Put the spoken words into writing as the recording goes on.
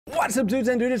What's up, dudes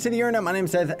and dudes to the internet? My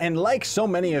name's Seth, and like so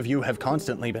many of you have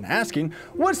constantly been asking,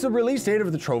 what's the release date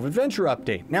of the Trove Adventure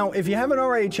update? Now, if you haven't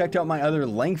already checked out my other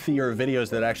lengthier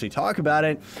videos that actually talk about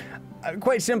it,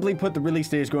 quite simply put, the release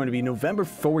date is going to be November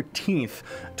 14th,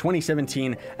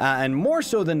 2017, and more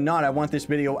so than not, I want this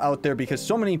video out there because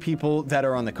so many people that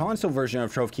are on the console version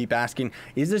of Trove keep asking,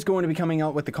 is this going to be coming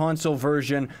out with the console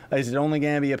version? Is it only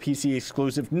going to be a PC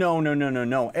exclusive?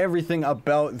 No. Everything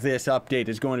about this update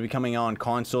is going to be coming out on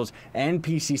consoles and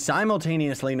PC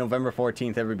simultaneously November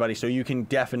 14th, everybody, so you can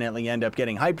definitely end up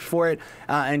getting hyped for it.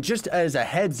 And just as a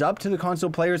heads up to the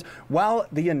console players, while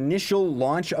the initial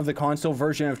launch of the console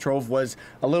version of Trove was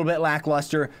a little bit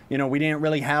lackluster, you know, we didn't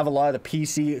really have a lot of the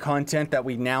PC content that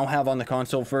we now have on the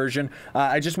console version.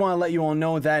 I just want to let you all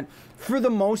know that for the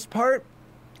most part,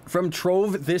 from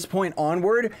Trove this point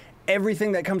onward,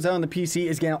 everything that comes out on the PC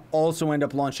is going to also end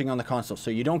up launching on the console,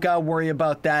 so you don't gotta worry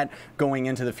about that going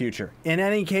into the future. In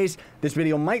any case, this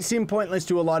video might seem pointless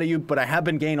to a lot of you, but I have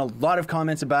been getting a lot of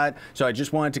comments about it, so I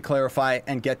just wanted to clarify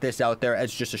and get this out there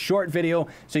as just a short video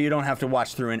so you don't have to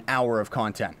watch through an hour of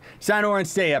content. Sign over and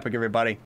stay epic, everybody.